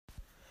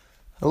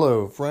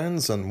Hello,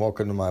 friends, and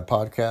welcome to my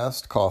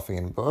podcast, Coffee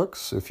and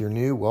Books. If you're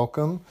new,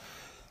 welcome.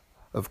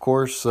 Of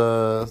course,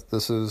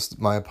 this is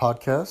my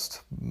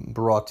podcast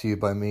brought to you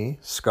by me,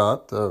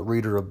 Scott, the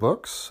reader of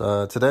books.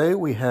 Today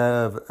we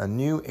have a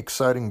new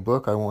exciting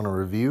book I want to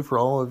review for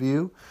all of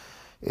you.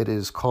 It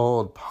is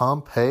called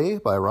Pompeii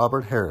by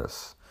Robert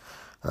Harris.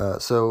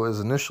 So it was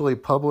initially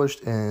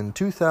published in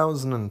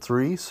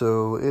 2003,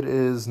 so it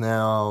is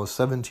now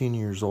 17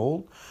 years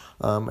old.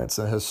 It's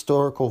a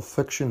historical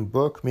fiction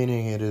book,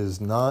 meaning it is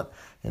not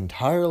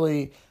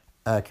entirely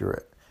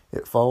accurate.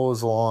 It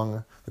follows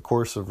along the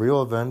course of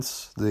real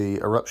events, the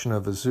eruption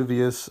of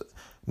Vesuvius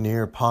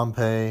near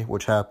Pompeii,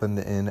 which happened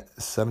in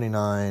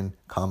 79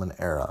 Common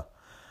Era.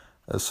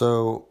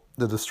 So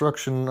the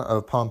destruction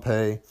of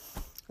Pompeii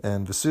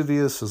and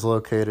Vesuvius is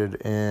located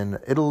in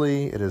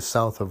Italy. It is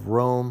south of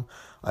Rome.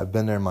 I've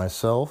been there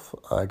myself.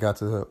 I got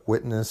to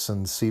witness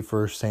and see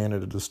firsthand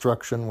the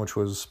destruction, which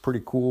was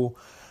pretty cool.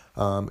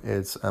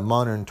 It's a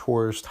modern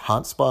tourist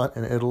hotspot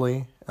in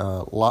Italy.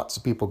 Lots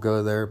of people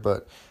go there,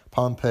 but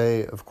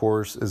Pompeii, of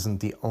course, isn't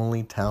the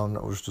only town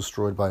that was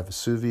destroyed by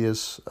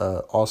Vesuvius,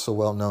 also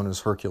well known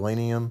as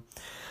Herculaneum.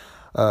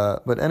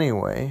 But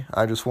anyway,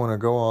 I just want to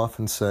go off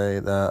and say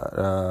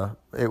that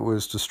it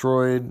was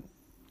destroyed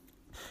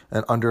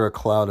and under a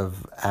cloud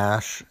of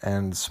ash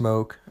and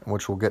smoke,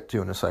 which we'll get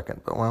to in a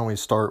second. But why don't we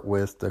start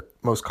with the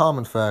most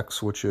common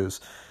facts, which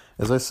is,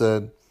 as I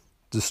said,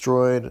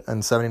 destroyed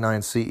in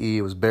 79 CE.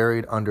 It was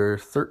buried under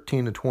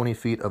 13 to 20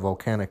 feet of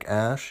volcanic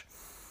ash.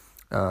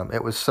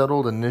 It was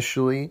settled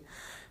initially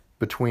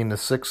between the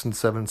 6th and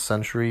 7th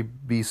century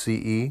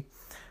BCE.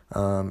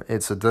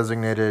 It's a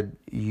designated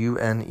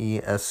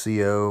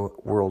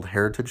UNESCO World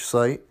Heritage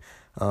Site,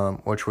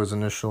 which was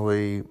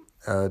initially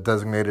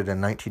designated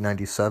in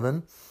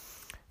 1997.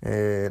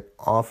 It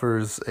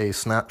offers a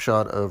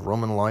snapshot of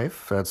Roman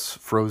life that's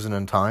frozen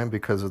in time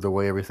because of the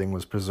way everything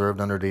was preserved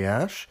under the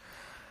ash.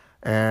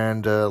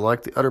 And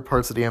like the other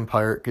parts of the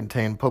empire, it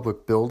contained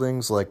public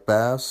buildings like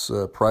baths,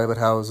 private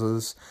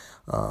houses,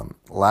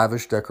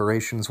 lavish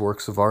decorations,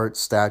 works of art,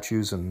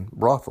 statues, and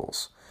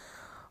brothels.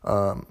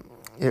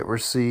 It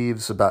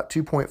receives about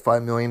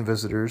 2.5 million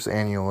visitors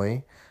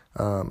annually.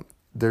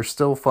 They're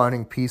still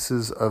finding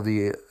pieces of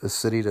the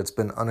city that's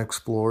been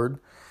unexplored.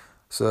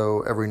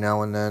 So every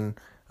now and then,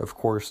 of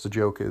course, the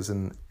joke is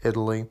in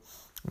Italy,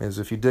 is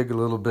if you dig a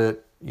little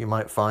bit, you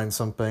might find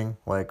something.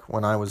 Like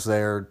when I was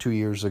there 2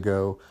 years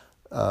ago,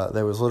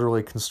 there was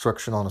literally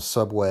construction on a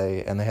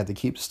subway, and they had to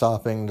keep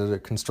stopping the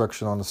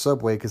construction on the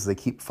subway because they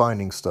keep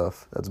finding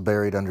stuff that's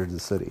buried under the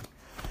city.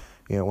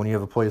 You know, when you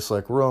have a place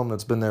like Rome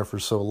that's been there for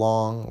so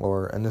long,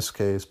 or in this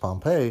case,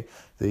 Pompeii,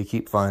 they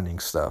keep finding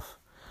stuff.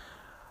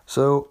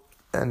 So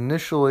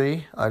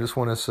initially, I just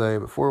want to say,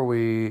 before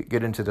we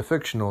get into the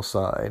fictional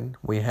side,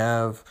 we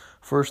have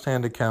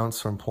first-hand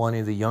accounts from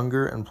Pliny the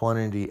Younger and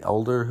Pliny the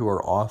Elder, who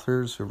are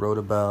authors who wrote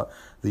about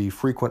the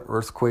frequent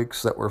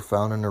earthquakes that were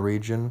found in the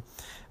region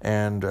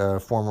and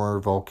former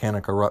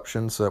volcanic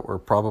eruptions that were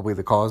probably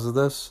the cause of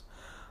this.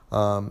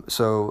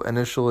 So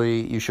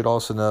initially, you should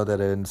also know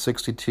that in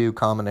 62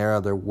 Common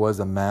Era, there was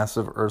a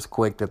massive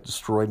earthquake that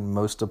destroyed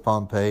most of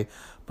Pompeii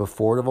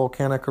before the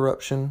volcanic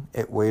eruption.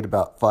 It weighed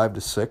about 5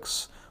 to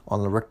 6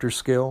 on the Richter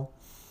scale.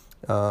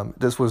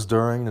 This was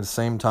during the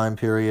same time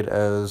period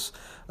as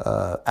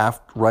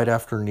right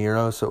after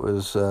Nero, so it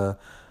was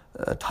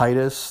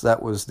Titus,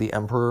 that was the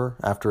emperor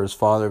after his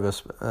father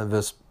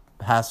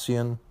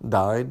Vespasian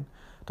died.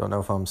 Don't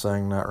know if I'm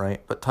saying that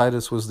right, but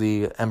Titus was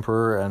the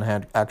emperor and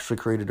had actually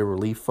created a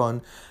relief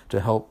fund to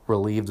help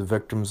relieve the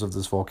victims of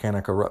this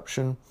volcanic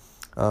eruption.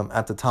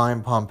 At the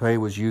time, Pompeii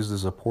was used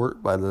as a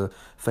port by the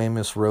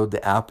famous road,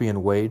 the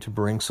Appian Way, to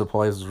bring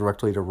supplies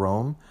directly to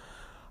Rome.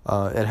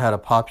 It had a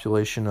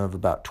population of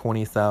about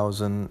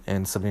 20,000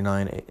 in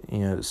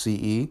 79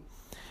 CE,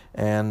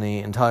 and the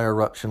entire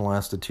eruption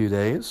lasted 2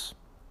 days.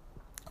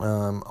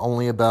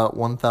 Only about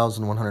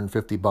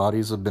 1,150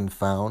 bodies have been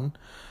found,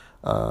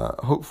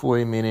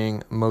 hopefully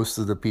meaning most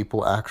of the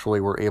people actually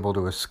were able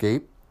to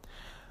escape.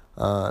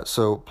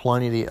 So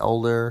Pliny the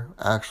Elder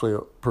actually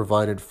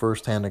provided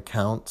first-hand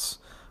accounts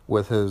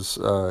with his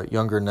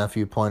younger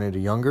nephew, Pliny the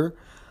Younger.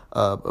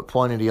 But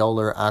Pliny the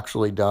Elder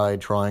actually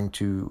died trying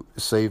to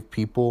save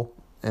people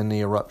in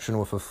the eruption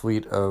with a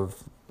fleet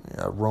of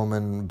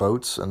Roman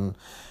boats, and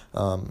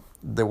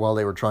while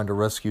they were trying to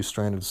rescue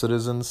stranded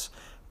citizens.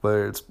 But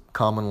it's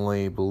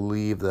commonly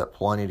believed that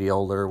Pliny the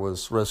Elder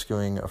was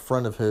rescuing a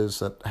friend of his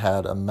that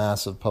had a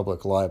massive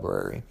public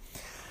library.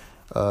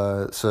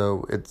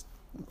 So it's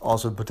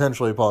also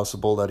potentially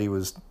possible that he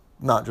was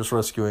not just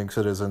rescuing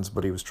citizens,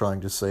 but he was trying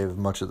to save as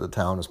much of the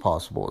town as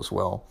possible as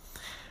well.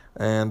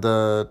 And,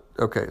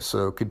 okay,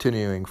 so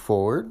continuing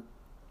forward.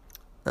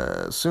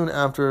 Soon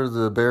after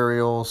the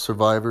burial,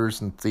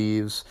 survivors and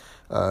thieves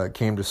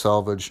came to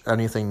salvage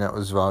anything that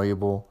was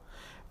valuable.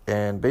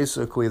 And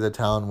basically the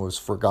town was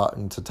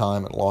forgotten to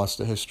time and lost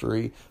to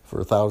history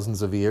for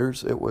thousands of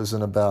years. It was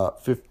in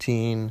about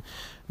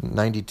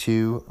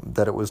 1592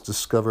 that it was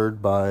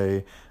discovered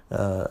by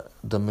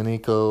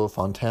Domenico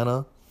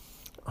Fontana.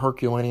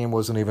 Herculaneum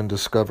wasn't even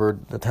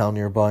discovered, the town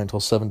nearby, until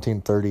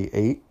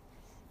 1738.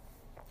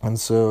 And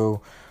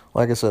so,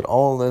 like I said,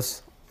 all of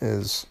this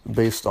is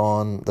based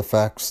on the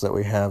facts that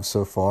we have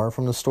so far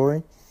from the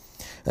story.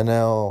 And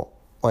now,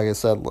 like I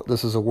said,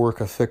 this is a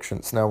work of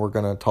fiction, so now we're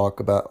going to talk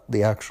about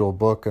the actual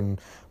book and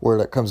where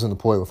that comes into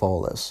play with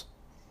all this.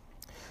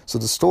 So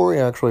the story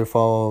actually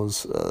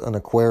follows an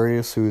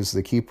Aquarius who is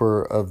the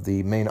keeper of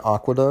the main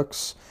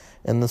aqueducts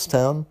in this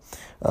town.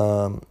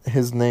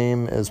 His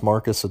name is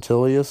Marcus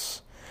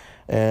Attilius,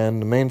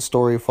 and the main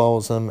story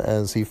follows him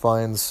as he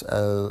finds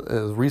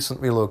a recent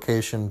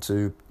relocation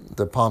to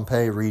the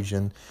Pompeii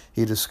region.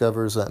 He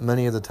discovers that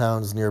many of the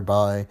towns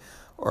nearby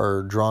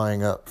are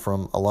drying up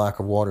from a lack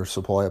of water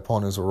supply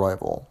upon his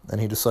arrival, and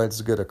he decides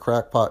to get a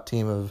crackpot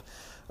team of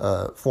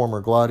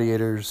former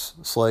gladiators,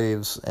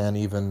 slaves, and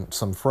even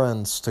some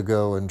friends to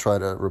go and try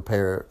to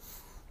repair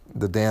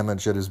the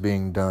damage that is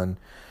being done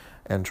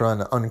and trying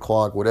to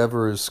unclog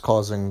whatever is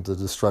causing the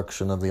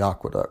destruction of the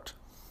aqueduct.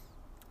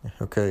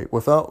 Okay,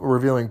 without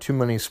revealing too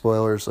many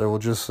spoilers, I will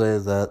just say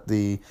that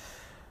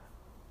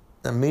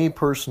me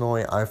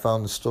personally, I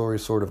found the story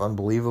sort of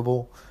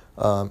unbelievable.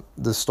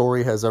 The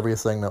story has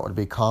everything that would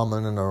be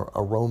common in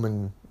a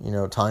Roman,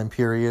 time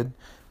period.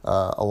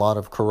 A lot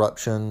of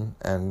corruption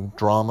and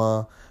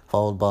drama,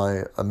 followed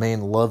by a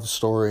main love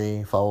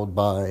story, followed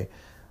by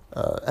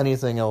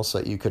anything else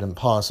that you could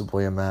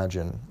possibly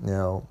imagine.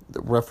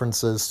 The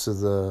references to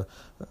the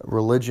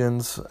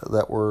religions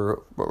that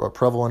were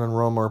prevalent in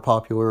Rome are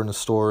popular in the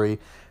story,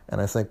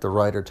 and I think the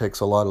writer takes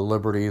a lot of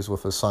liberties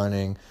with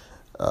assigning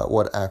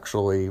what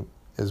actually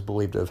is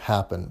believed to have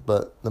happened.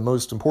 But the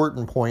most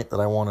important point that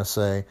I want to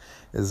say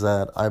is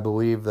that I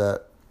believe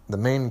that the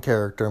main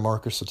character,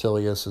 Marcus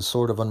Attilius, is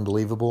sort of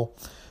unbelievable.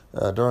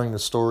 During the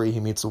story, he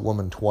meets a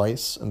woman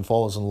twice and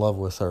falls in love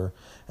with her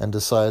and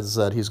decides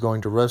that he's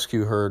going to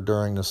rescue her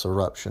during this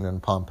eruption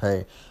in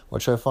Pompeii,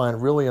 which I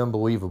find really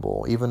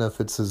unbelievable. Even if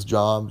it's his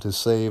job to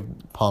save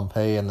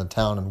Pompeii and the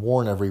town and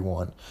warn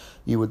everyone,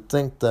 you would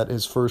think that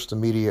his first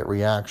immediate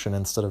reaction,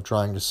 instead of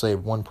trying to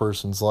save one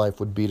person's life,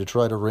 would be to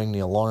try to ring the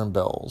alarm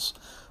bells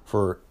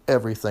for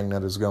everything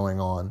that is going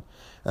on.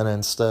 And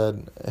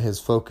instead, his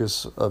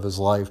focus of his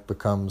life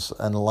becomes,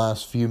 in the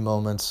last few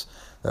moments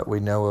that we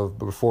know of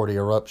before the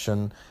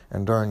eruption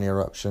and during the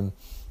eruption,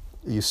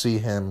 you see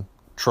him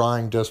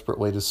trying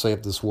desperately to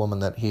save this woman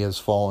that he has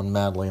fallen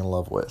madly in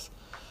love with.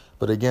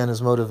 But again,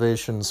 his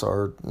motivations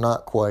are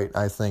not quite,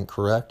 I think,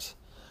 correct.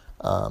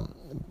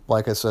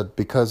 Like I said,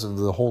 because of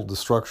the whole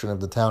destruction of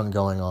the town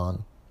going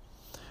on.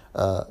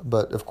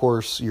 But of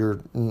course,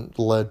 you're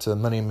led to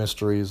many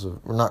mysteries.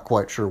 We're not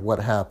quite sure what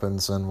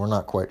happens, and we're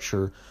not quite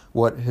sure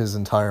what his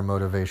entire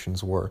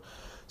motivations were.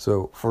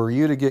 So for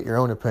you to get your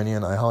own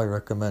opinion, I highly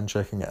recommend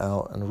checking it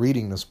out and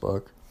reading this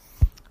book.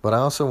 But I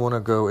also want to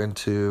go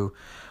into,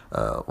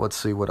 let's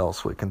see what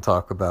else we can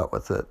talk about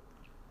with it.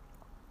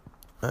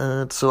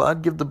 So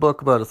I'd give the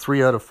book about a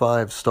 3 out of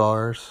 5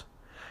 stars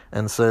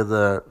and say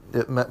that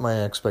it met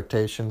my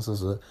expectations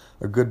as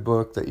a good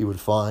book that you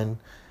would find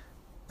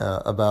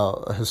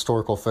about a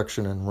historical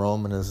fiction in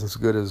Rome, and is as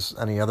good as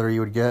any other you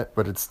would get,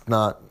 but it's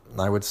not,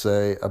 I would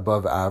say,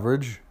 above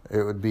average.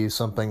 It would be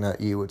something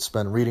that you would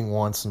spend reading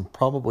once and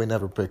probably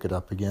never pick it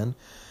up again.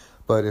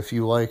 But if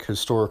you like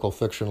historical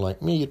fiction like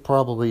me, you'd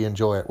probably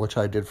enjoy it, which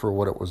I did for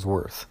what it was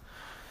worth.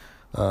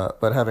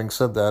 But having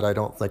said that, I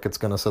don't think it's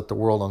going to set the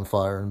world on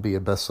fire and be a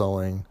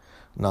best-selling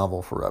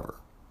novel forever.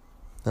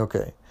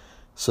 Okay,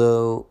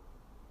 so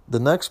the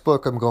next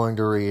book I'm going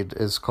to read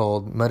is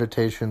called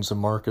Meditations of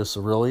Marcus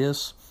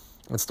Aurelius.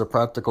 It's the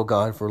practical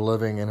guide for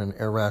living in an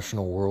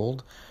irrational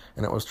world,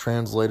 and it was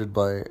translated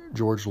by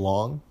George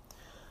Long.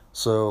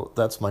 So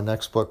that's my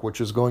next book,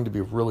 which is going to be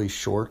really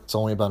short. It's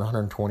only about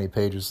 120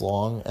 pages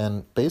long,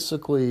 and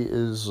basically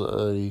is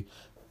a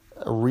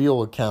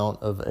real account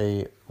of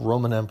a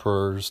Roman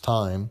emperor's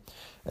time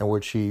in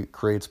which he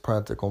creates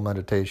practical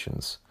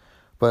meditations.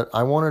 But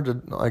I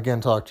wanted to,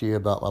 again, talk to you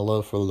about my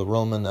love for the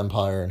Roman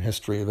Empire and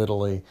history of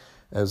Italy,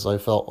 as I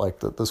felt like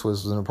that this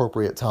was an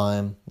appropriate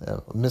time,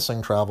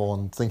 missing travel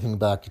and thinking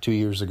back to 2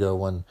 years ago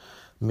when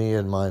me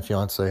and my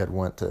fiance had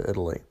went to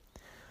Italy.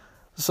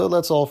 So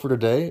that's all for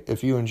today.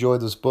 If you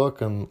enjoyed this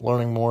book and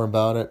learning more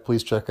about it,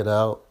 please check it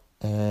out.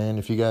 And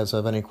if you guys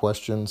have any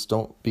questions,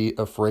 don't be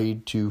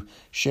afraid to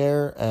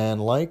share and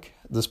like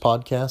this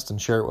podcast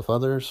and share it with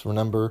others.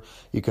 Remember,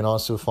 you can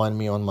also find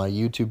me on my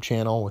YouTube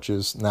channel, which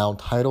is now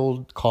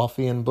titled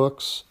Coffee and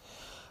Books.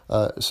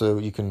 So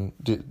you can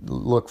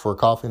look for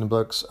Coffee and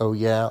Books, oh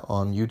yeah,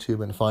 on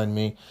YouTube and find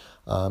me.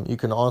 You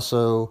can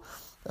also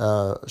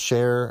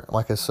share,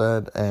 like I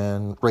said,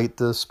 and rate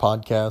this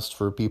podcast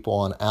for people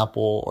on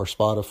Apple or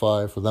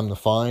Spotify for them to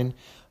find.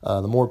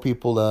 The more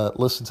people that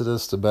listen to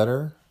this, the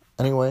better.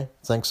 Anyway,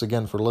 thanks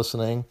again for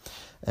listening.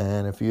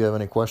 And if you have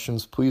any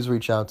questions, please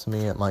reach out to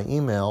me at my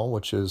email,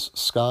 which is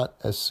Scott,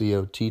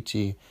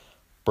 SCOTT,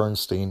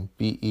 Bernstein,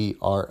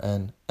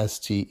 BERNSTEIN,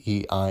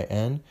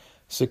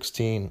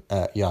 16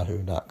 at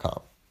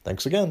yahoo.com.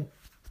 Thanks again.